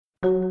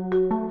Hello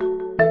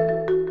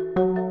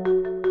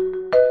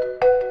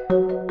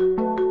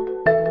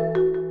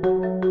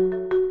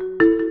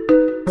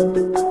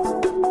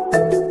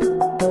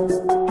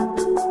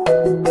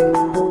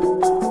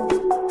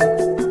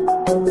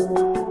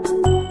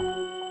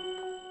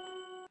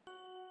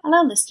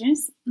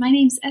listeners, my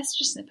name's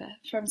Esther Snippa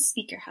from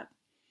Speaker Hub.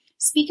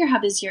 Speaker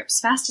Hub is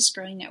Europe's fastest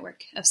growing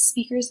network of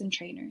speakers and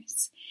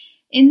trainers.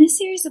 In this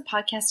series of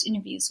podcast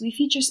interviews, we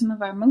feature some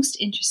of our most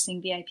interesting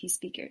VIP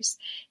speakers.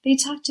 They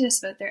talk to us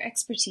about their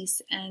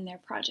expertise and their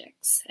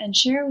projects, and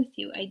share with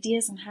you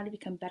ideas on how to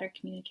become better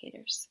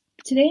communicators.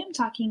 Today I'm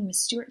talking with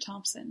Stuart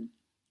Thomson.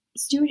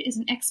 Stuart is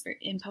an expert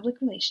in public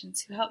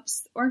relations who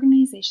helps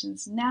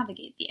organizations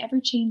navigate the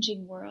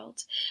ever-changing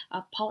world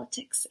of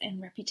politics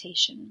and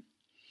reputation.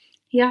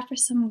 He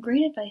offers some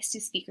great advice to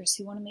speakers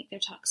who want to make their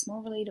talks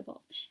more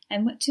relatable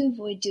and what to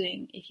avoid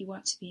doing if you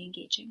want to be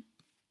engaging.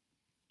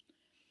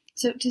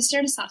 So to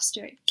start us off,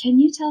 Stuart, can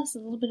you tell us a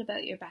little bit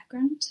about your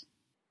background?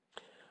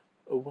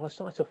 Well, I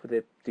started off with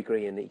a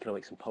degree in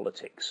economics and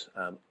politics.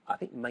 I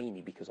think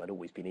mainly because I'd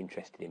always been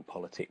interested in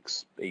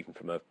politics, even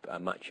from a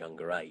much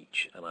younger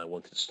age, and I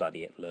wanted to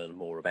study it, learn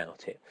more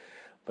about it.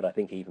 But I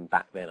think even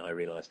back then I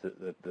realised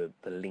that the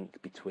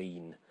link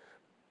between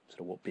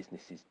sort of what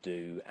businesses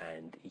do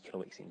and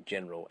economics in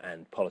general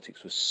and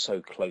politics was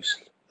so close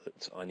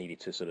that I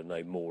needed to sort of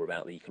know more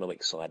about the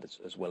economic side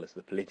as well as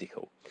the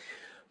political.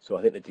 So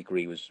I think the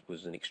degree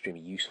was an extremely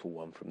useful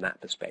one from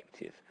that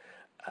perspective.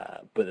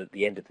 But at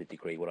the end of the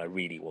degree, what I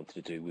really wanted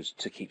to do was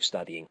to keep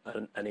studying.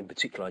 And in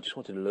particular, I just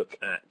wanted to look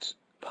at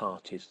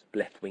parties,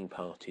 left-wing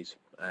parties,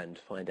 and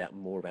find out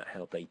more about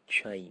how they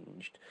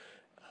changed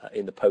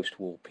in the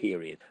post-war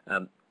period.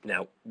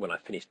 Now, when I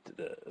finished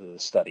the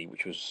study,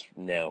 which was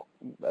now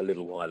a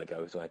little while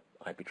ago, as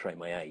I betray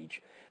my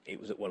age,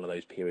 it was at one of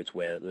those periods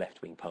where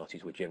left-wing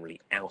parties were generally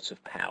out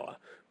of power,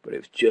 but it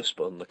was just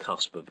on the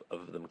cusp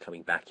of them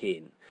coming back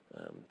in,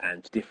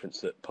 and the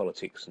difference that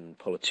politics and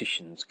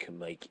politicians can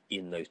make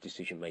in those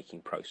decision-making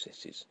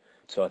processes.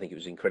 So I think it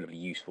was incredibly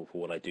useful for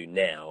what I do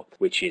now,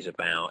 which is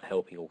about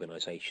helping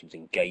organisations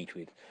engage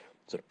with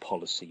sort of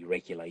policy,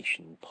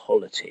 regulation,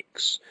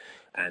 politics,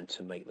 and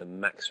to make the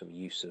maximum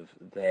use of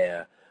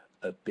their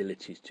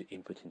abilities to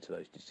input into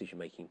those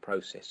decision-making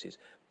processes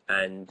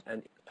and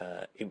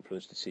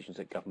influence decisions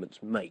that governments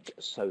make,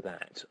 so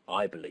that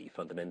I believe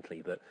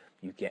fundamentally that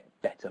you get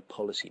better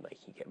policy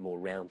making, you get more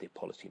rounded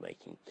policy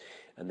making,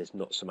 and there's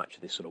not so much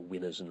of this sort of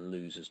winners and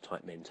losers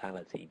type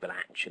mentality, but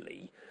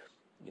actually,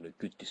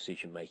 good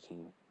decision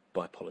making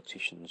by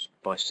politicians,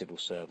 by civil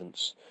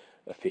servants,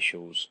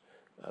 officials,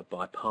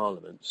 by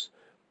parliaments,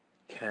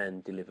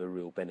 can deliver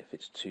real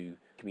benefits to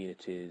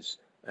communities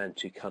and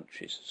to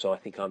countries. So I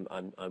think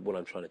what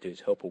I'm trying to do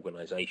is help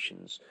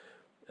organisations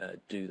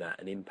do that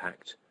and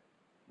impact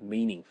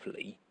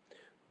meaningfully,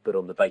 but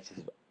on the basis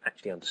of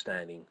actually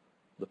understanding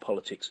the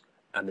politics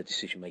and the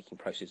decision-making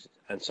process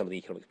and some of the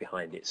economics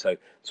behind it. So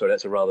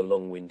that's a rather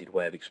long-winded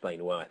way of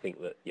explaining why I think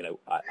that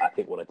I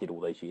think what I did all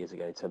those years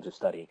ago in terms of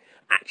studying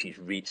actually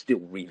is still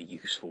really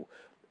useful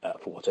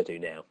for what I do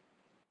now.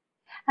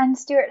 And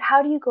Stuart,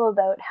 how do you go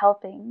about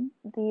helping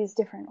these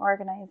different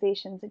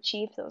organizations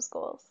achieve those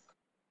goals?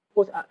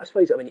 Well, I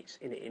suppose, it's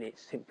in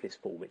its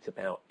simplest form, it's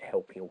about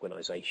helping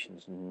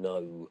organisations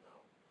know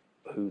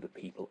who the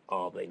people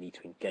are they need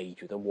to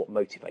engage with and what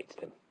motivates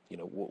them.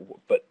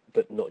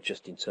 But not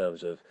just in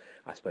terms of,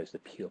 I suppose, the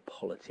pure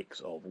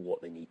politics of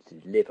what they need to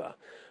deliver,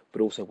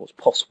 but also what's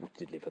possible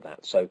to deliver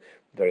that. So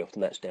very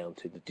often that's down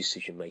to the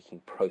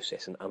decision-making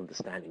process and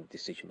understanding the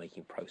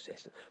decision-making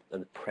process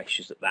and the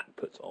pressures that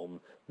puts on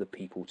the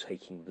people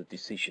taking the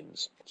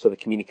decisions. So the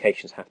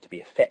communications have to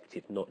be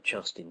effective, not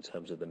just in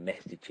terms of the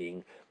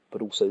messaging,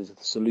 but also the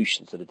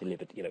solutions that are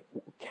delivered.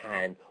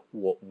 Can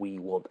what we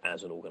want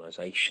as an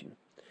organisation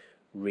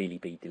really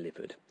be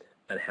delivered,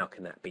 and how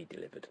can that be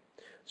delivered?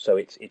 So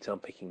it's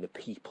unpicking the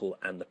people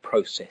and the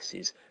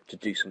processes to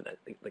do something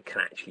that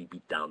can actually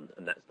be done,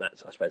 and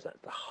that's I suppose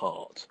that's the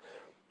heart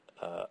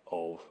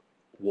of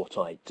what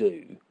I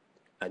do.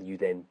 And you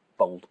then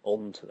bolt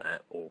onto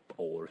that,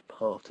 or as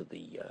part of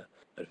the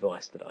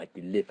advice that I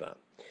deliver,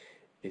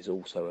 is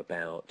also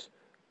about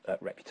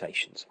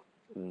reputations.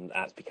 And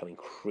that's become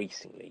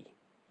increasingly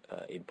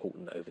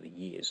important over the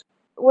years.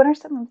 What are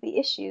some of the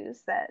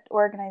issues that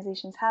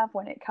organizations have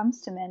when it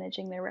comes to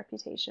managing their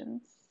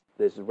reputations?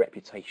 There's a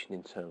reputation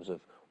in terms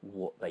of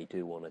what they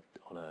do on a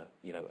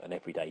an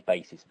everyday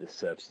basis, the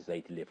services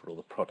they deliver or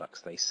the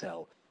products they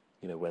sell.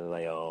 Whether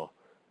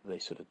they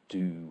sort of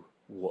do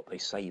what they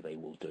say they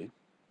will do.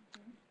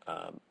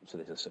 So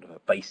there's a sort of a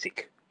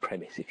basic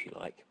premise, if you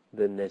like.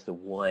 Then there's the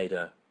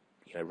wider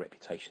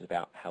reputation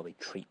about how they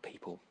treat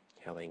people,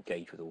 how they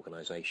engage with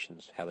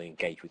organisations, how they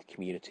engage with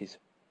communities.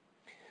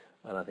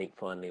 And I think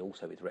finally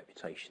also with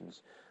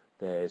reputations,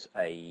 there's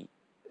an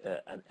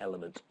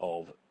element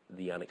of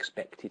the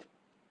unexpected,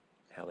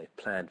 how they've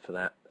planned for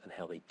that and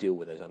how they deal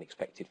with those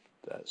unexpected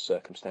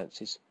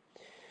circumstances.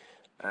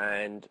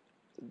 And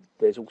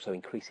there's also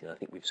increasing, I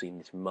think we've seen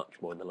this much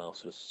more in the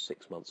last sort of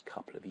 6 months,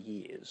 couple of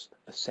years,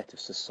 a set of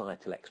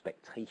societal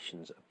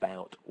expectations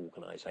about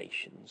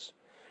organisations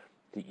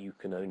that you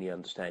can only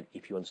understand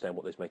if you understand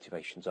what those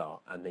motivations are,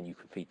 and then you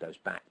can feed those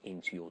back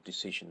into your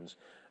decisions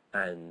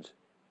and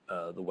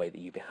the way that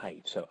you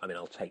behave. So, I mean,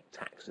 I'll take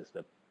tax as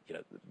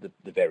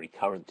the very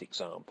current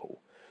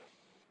example,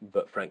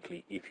 but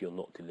frankly, if you're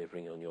not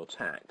delivering on your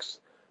tax,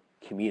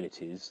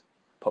 communities,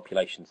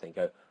 populations then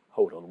go,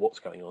 hold on, what's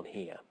going on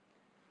here?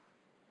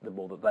 The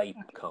more that they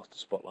cast a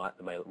spotlight,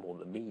 the more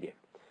the media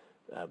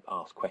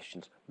ask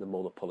questions, the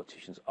more the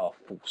politicians are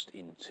forced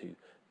into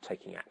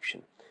taking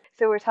action.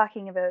 So we're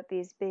talking about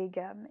these big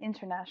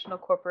international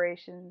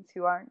corporations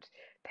who aren't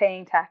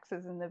paying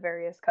taxes in the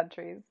various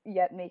countries,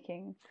 yet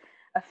making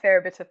a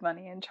fair bit of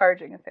money and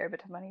charging a fair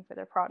bit of money for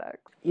their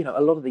products. You know,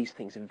 a lot of these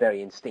things are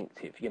very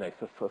instinctive. You know,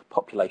 for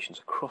populations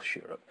across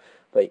Europe,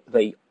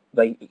 they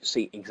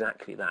see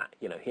exactly that.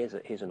 You know, here's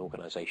an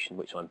organisation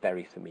which I'm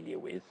very familiar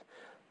with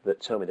that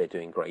tell me they're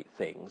doing great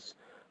things,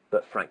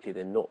 but frankly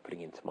they're not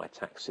putting into my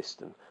tax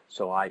system.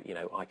 So I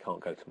can't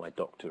go to my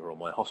doctor or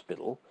my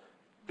hospital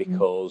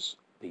because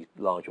these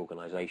large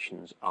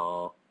organisations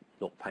are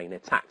not paying their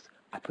tax.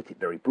 I put it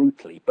very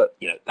brutally, but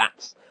you know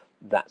that's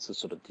the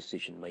sort of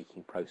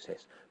decision-making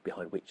process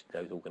behind which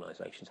those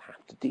organisations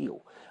have to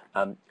deal.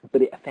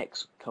 But it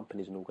affects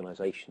companies and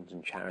organisations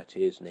and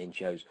charities and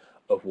NGOs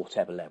of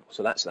whatever level.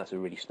 So that's a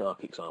really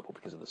stark example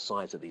because of the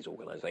size of these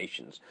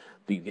organisations.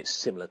 But you get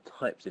similar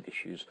types of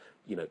issues,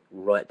 you know,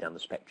 right down the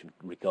spectrum,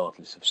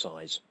 regardless of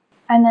size.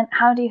 And then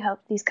how do you help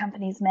these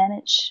companies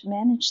manage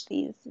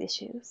these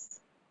issues?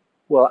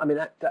 Well, I mean,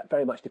 that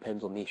very much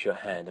depends on the issue at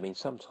hand. I mean,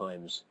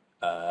 sometimes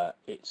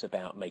it's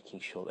about making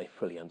sure they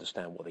fully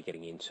understand what they're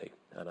getting into.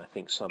 And I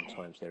think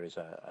sometimes there is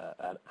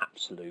an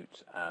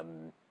absolute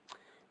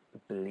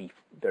belief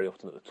very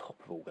often at the top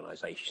of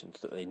organisations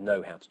that they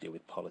know how to deal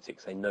with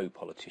politics, they know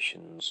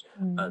politicians,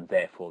 and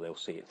therefore they'll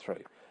see it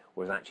through.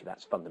 Whereas actually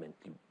that's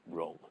fundamentally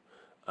wrong.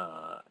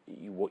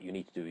 What you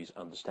need to do is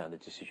understand the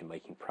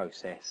decision-making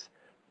process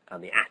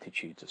and the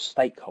attitudes of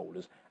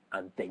stakeholders,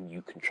 and then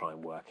you can try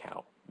and work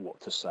out what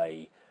to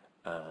say,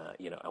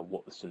 and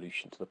what the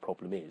solution to the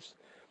problem is.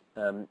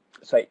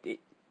 So it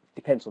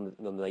depends on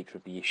the nature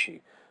of the issue,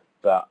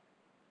 but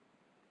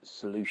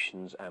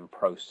solutions and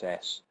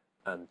process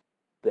and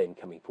then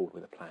coming forward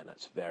with a plan,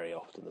 that's very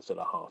often the sort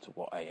of heart of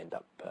what I end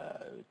up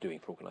doing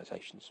for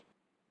organisations.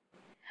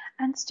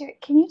 And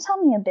Stuart, can you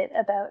tell me a bit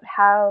about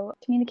how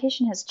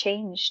communication has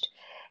changed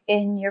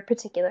in your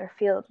particular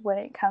field when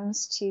it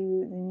comes to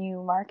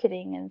new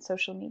marketing and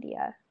social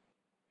media?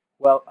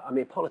 Well, I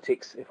mean,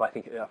 politics, if I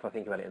think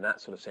about it in that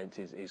sort of sense,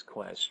 is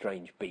quite a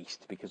strange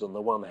beast, because on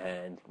the one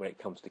hand, when it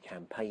comes to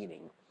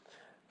campaigning,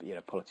 you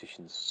know,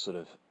 politicians sort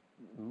of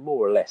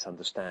more or less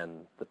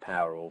understand the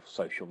power of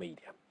social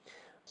media.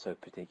 So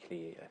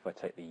particularly if I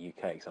take the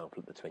UK example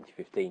of the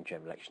 2015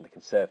 general election, the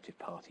Conservative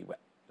Party were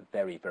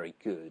very, very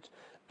good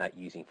at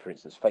using, for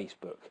instance,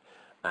 Facebook,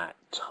 at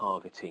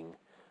targeting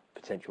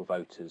potential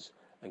voters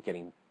and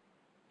getting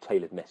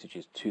tailored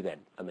messages to them,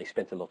 and they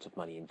spent a lot of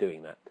money in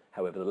doing that.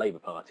 However, the Labour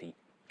Party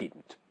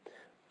didn't.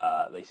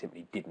 They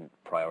simply didn't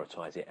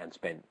prioritise it and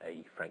spent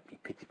a frankly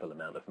pitiful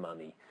amount of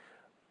money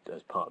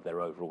as part of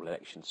their overall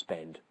election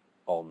spend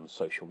on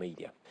social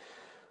media.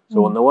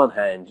 So on the one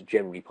hand,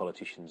 generally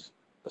politicians,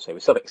 I say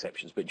with some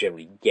exceptions, but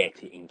generally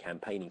get it in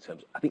campaigning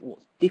terms. I think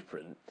what's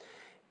different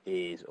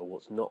is, or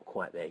what's not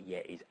quite there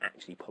yet, is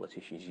actually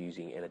politicians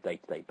using it on a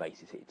day-to-day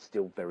basis. It's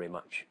still very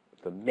much,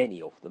 for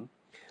many of them,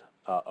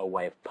 a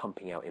way of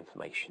pumping out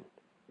information,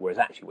 whereas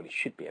actually what it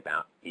should be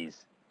about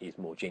is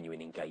more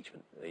genuine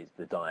engagement, is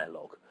the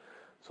dialogue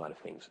side of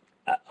things.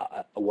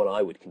 What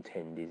I would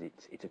contend is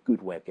it's a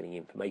good way of getting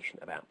information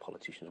about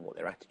politicians and what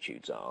their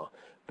attitudes are,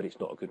 but it's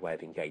not a good way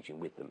of engaging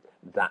with them.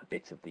 That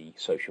bit of the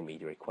social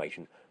media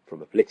equation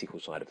from a political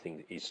side of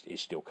things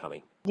is still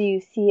coming. Do you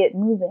see it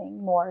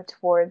moving more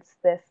towards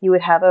this? You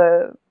would have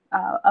a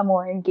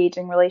more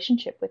engaging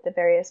relationship with the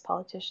various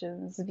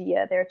politicians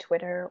via their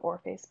Twitter or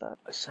Facebook?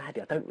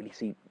 Sadly,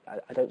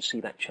 I don't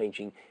see that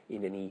changing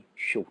in any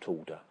short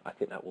order. I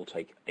think that will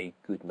take a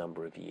good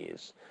number of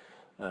years.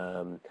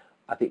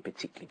 I think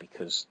particularly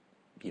because,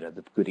 you know,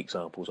 the good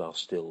examples are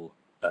still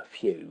a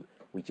few.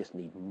 We just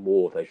need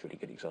more of those really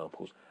good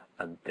examples,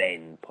 and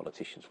then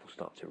politicians will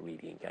start to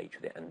really engage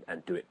with it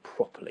and do it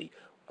properly,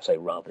 so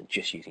rather than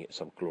just using it as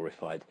some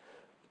glorified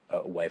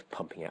way of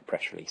pumping out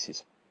press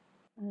releases.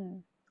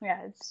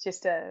 Yeah, it's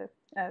just a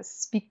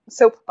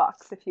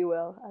soapbox, if you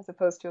will, as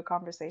opposed to a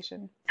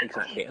conversation.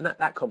 Exactly, and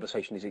that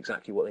conversation is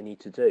exactly what they need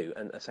to do.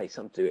 And I say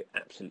some do it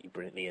absolutely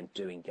brilliantly and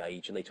do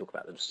engage, and they talk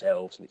about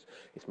themselves, and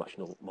it's much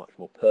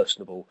more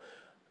personable.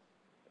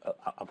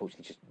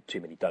 Unfortunately, just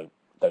too many don't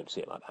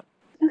see it like that.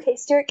 Okay,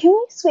 Stuart, can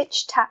we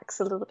switch tacks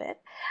a little bit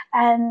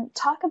and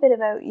talk a bit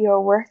about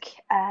your work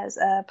as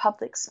a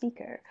public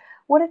speaker?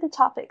 What are the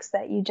topics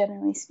that you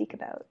generally speak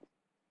about?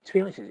 To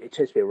be honest, it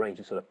tends to be a range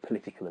of sort of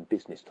political and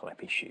business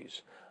type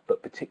issues,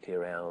 but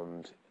particularly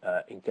around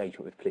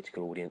engagement with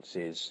political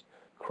audiences,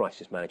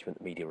 crisis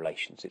management, media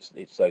relations.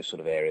 It's those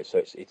sort of areas. So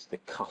it's the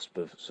cusp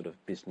of sort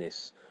of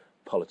business,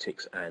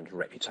 politics, and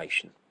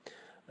reputation.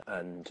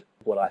 And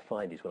what I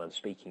find is when I'm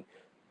speaking,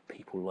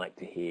 people like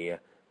to hear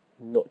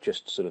not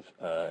just sort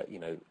of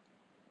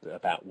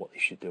about what they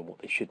should do and what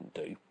they shouldn't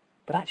do,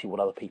 but actually what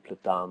other people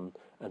have done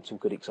and some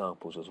good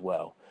examples as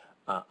well.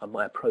 And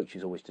my approach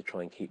is always to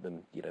try and keep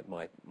them,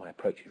 my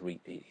approach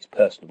is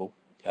personable,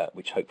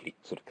 which hopefully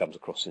sort of comes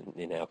across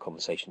in our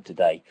conversation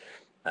today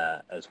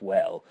as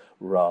well,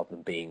 rather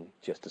than being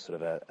just a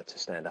sort of to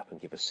stand up and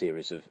give a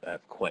series of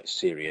quite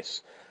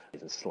serious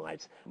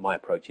slides. My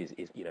approach is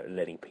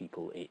letting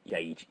people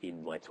engage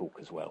in my talk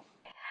as well.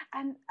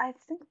 And I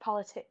think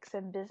politics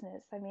and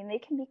business, I mean, they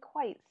can be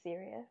quite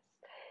serious.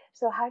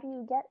 So how do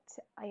you get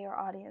your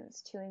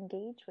audience to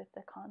engage with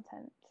the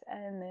content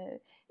and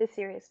the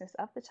seriousness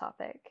of the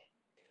topic?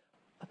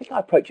 I think I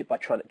approach it by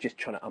trying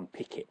to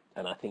unpick it,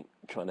 and I think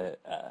trying to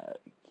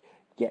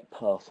get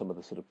past some of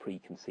the sort of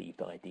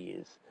preconceived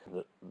ideas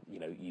that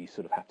you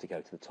sort of have to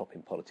go to the top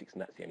in politics,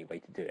 and that's the only way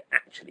to do it.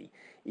 Actually,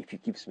 if you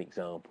give some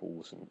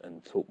examples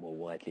and talk more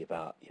widely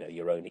about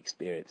your own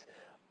experience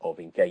of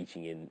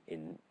engaging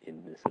in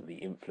the sort of the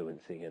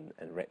influencing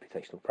and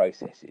reputational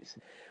processes,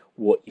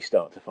 what you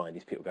start to find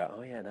is people go,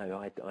 oh yeah, no,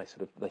 I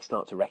sort of, they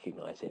start to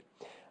recognise it,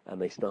 and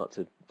they start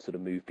to sort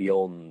of move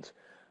beyond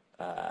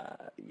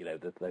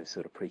those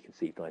sort of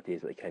preconceived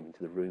ideas that they came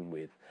into the room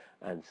with,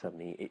 and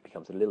suddenly it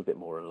becomes a little bit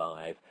more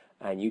alive,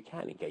 and you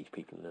can engage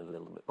people in a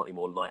little bit slightly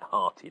more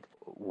light-hearted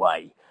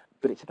way.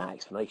 But it's about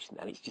explanation,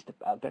 and it's just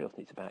very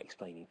often it's about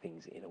explaining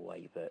things in a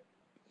way that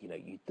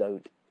you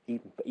don't,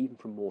 even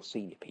from more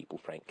senior people,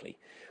 frankly,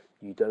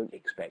 you don't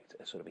expect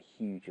a sort of a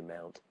huge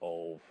amount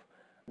of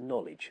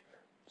knowledge.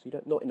 So you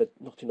don't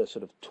not in a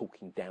sort of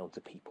talking down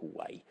to people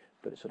way,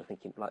 but it's sort of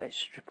thinking like let's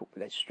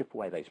strip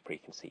away those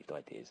preconceived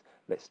ideas.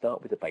 Let's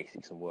start with the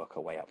basics and work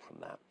our way up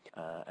from that,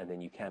 and then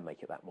you can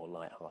make it that more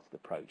light-hearted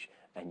approach,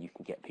 and you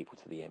can get people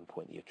to the end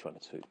point that you're trying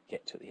to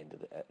get to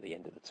at the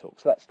end of the talk.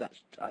 So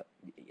that's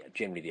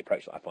generally the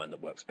approach that I find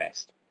that works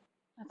best.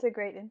 That's a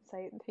great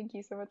insight. Thank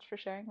you so much for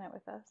sharing that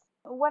with us.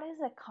 What is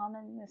a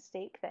common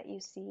mistake that you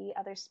see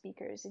other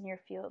speakers in your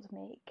field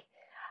make?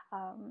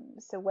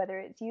 So whether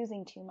it's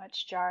using too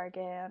much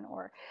jargon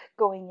or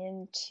going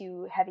in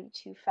too heavy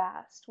too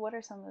fast, what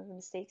are some of the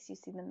mistakes you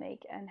see them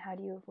make, and how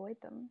do you avoid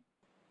them?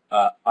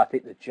 I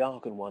think the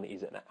jargon one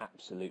is an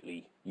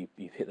absolutely,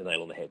 you've hit the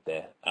nail on the head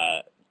there.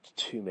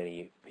 Too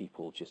many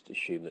people just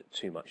assume that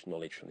too much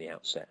knowledge from the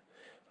outset.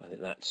 I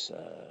think that's,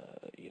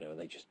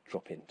 they just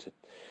drop into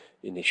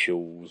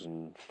initials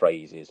and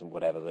phrases and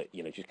whatever that,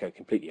 just go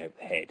completely over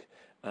the head.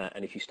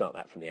 And if you start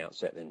that from the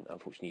outset, then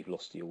unfortunately you've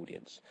lost the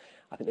audience.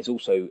 I think there's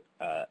also,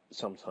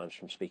 sometimes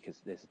from speakers,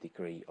 there's a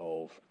degree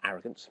of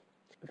arrogance.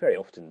 Very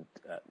often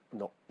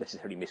not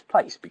necessarily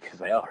misplaced because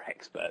they are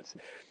experts.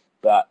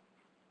 But,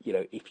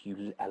 if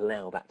you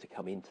allow that to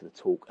come into the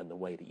talk and the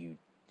way that you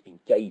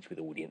engage with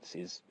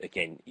audiences,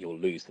 again, you'll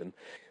lose them.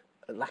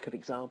 A lack of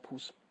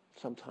examples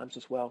sometimes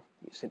as well.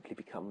 It simply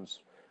becomes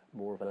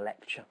more of a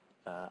lecture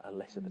and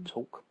less of a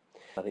talk.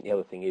 I think the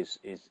other thing is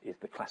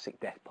the classic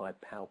death by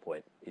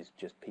PowerPoint is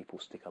just people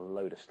stick a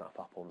load of stuff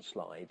up on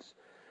slides.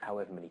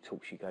 However many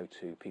talks you go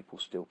to, people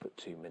still put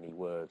too many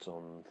words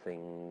on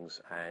things,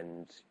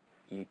 and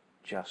you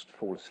just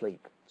fall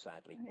asleep,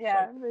 sadly.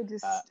 Yeah, so, they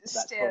just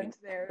stand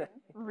there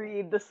and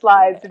read the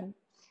slides, and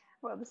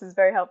well, this is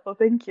very helpful.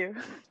 Thank you.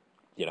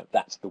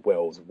 That's the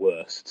world's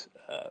worst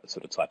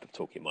sort of type of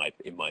talk in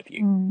my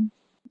view.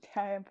 I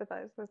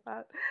empathize with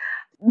that.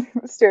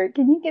 Stuart,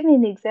 can you give me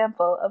an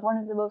example of one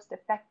of the most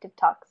effective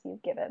talks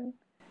you've given?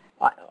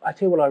 I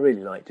tell you what I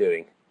really like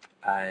doing,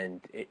 and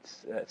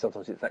it's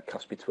sometimes it's that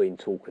cusp between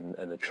talk and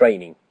the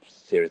training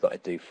series that I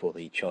do for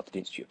the Chartered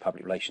Institute of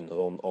Public Relations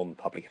on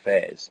public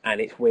affairs.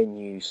 And it's when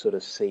you sort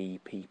of see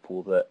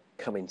people that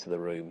come into the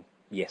room.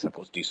 Yes, I've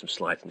got to do some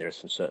slides, and there are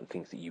some certain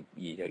things that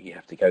you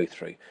have to go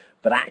through,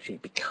 but actually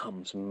it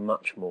becomes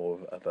much more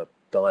of a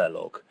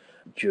dialogue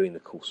during the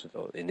course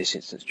of, in this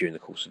instance, during the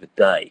course of a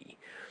day.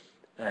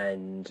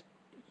 And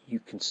you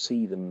can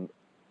see them,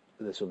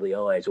 the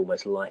eyes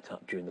almost light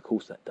up during the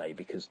course of that day,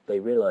 because they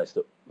realise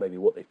that maybe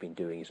what they've been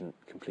doing isn't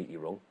completely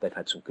wrong. They've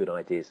had some good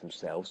ideas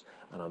themselves,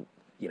 and I'm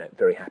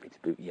very happy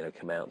to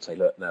come out and say,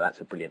 look, no, that's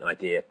a brilliant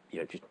idea.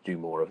 Just do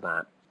more of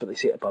that. But they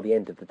see it by the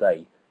end of the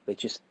day, they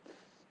just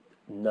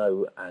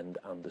know and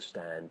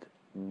understand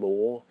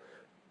more.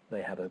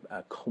 They have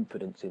a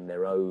confidence in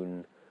their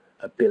own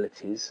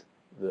abilities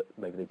that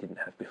maybe they didn't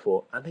have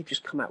before, and they've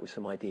just come out with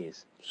some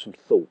ideas, some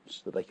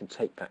thoughts that they can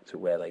take back to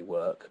where they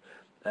work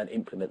and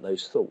implement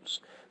those thoughts.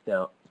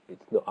 Now,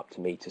 it's not up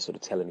to me to sort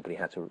of tell anybody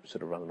how to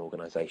sort of run an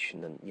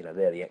organisation, and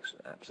they're the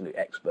absolute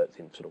experts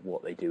in sort of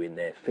what they do in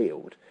their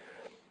field.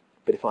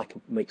 But if I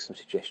can make some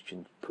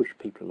suggestions, push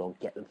people along,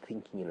 get them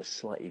thinking in a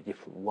slightly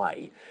different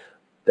way,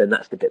 then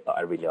that's the bit that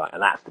I really like,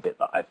 and that's the bit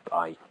that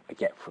I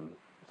get from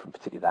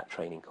particularly that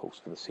training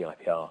course for the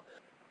CIPR.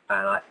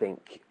 And I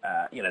think,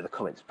 the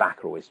comments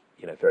back are always,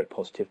 very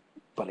positive,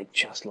 but I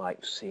just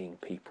like seeing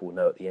people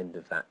know at the end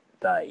of that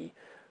day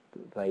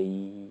that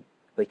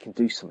they can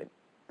do something.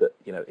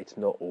 it's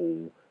not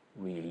all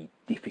really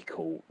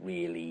difficult,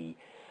 really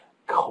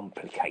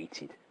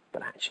complicated,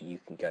 but actually you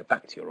can go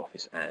back to your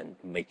office and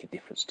make a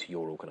difference to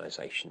your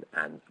organisation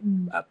and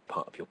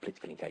part of your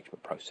political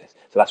engagement process.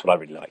 So that's what I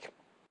really like.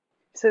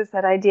 So it's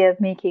that idea of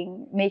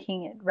making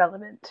it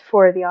relevant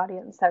for the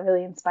audience that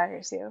really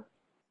inspires you.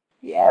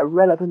 Yeah,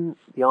 relevant,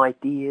 the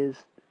ideas,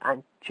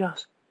 and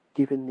just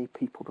giving the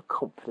people the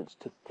confidence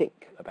to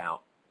think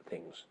about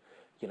things.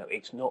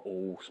 It's not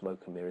all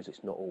smoke and mirrors,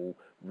 it's not all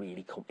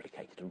really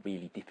complicated and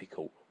really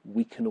difficult.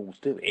 We can all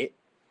do it,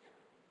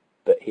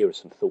 but here are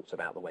some thoughts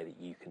about the way that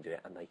you can do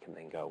it, and they can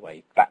then go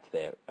away back to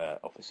their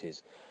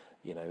offices,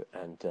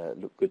 and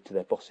look good to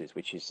their bosses,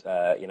 which is,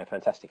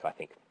 fantastic, I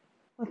think.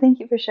 Well, thank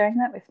you for sharing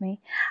that with me.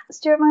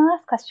 Stuart, my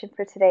last question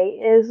for today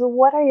is,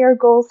 what are your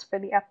goals for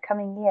the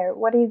upcoming year?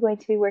 What are you going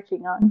to be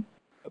working on?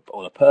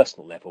 On a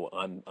personal level,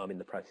 I'm in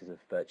the process of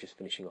just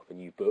finishing off a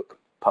new book,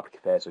 Public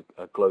Affairs,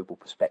 a Global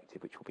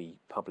Perspective, which will be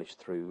published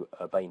through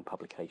Bain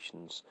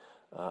Publications,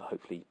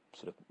 hopefully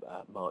sort of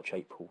March,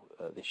 April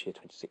this year,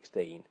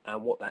 2016.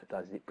 And what that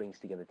does is it brings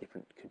together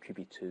different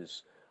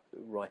contributors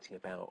writing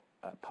about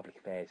public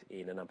affairs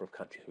in a number of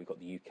countries. We've got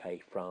the UK,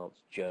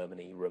 France,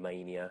 Germany,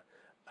 Romania,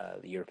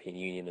 the European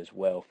Union as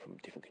well, from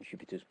different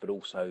contributors, but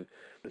also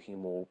looking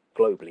more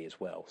globally as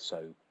well.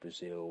 So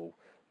Brazil,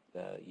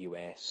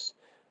 US,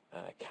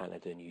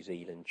 Canada, New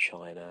Zealand,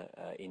 China,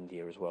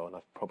 India as well, and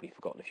I've probably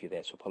forgotten a few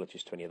there, so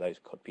apologies to any of those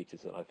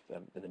contributors that I've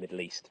in the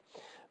Middle East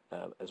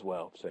as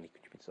well, so any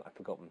contributors that I've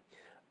forgotten.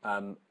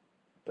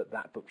 But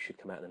that book should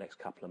come out in the next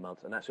couple of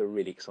months, and that's a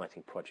really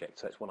exciting project.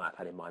 So it's one I've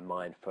had in my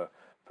mind for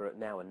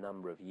now a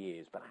number of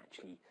years, but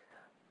actually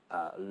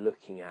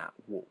looking at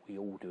what we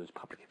all do as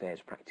public affairs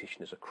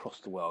practitioners across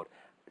the world,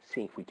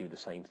 seeing if we do the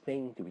same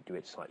thing, do we do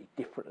it slightly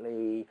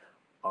differently,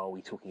 are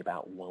we talking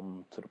about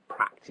one sort of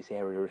practice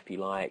area, if you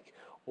like,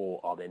 or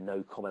are there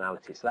no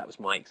commonalities? So that was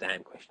my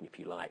exam question, if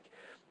you like,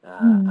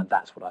 and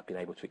that's what I've been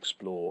able to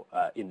explore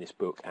in this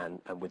book and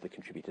with the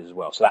contributors as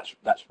well. So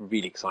that's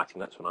really exciting.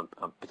 That's what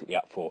I'm particularly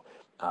up for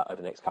over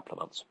the next couple of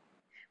months.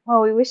 Well,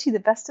 we wish you the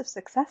best of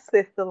success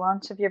with the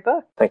launch of your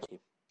book. Thank you.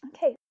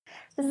 Okay,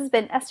 this has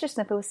been Esther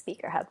Snippa with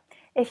Speaker Hub.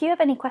 If you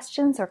have any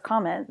questions or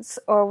comments,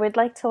 or would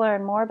like to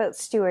learn more about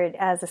Stuart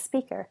as a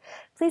speaker,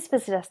 please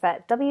visit us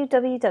at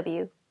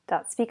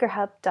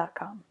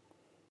www.speakerhub.com.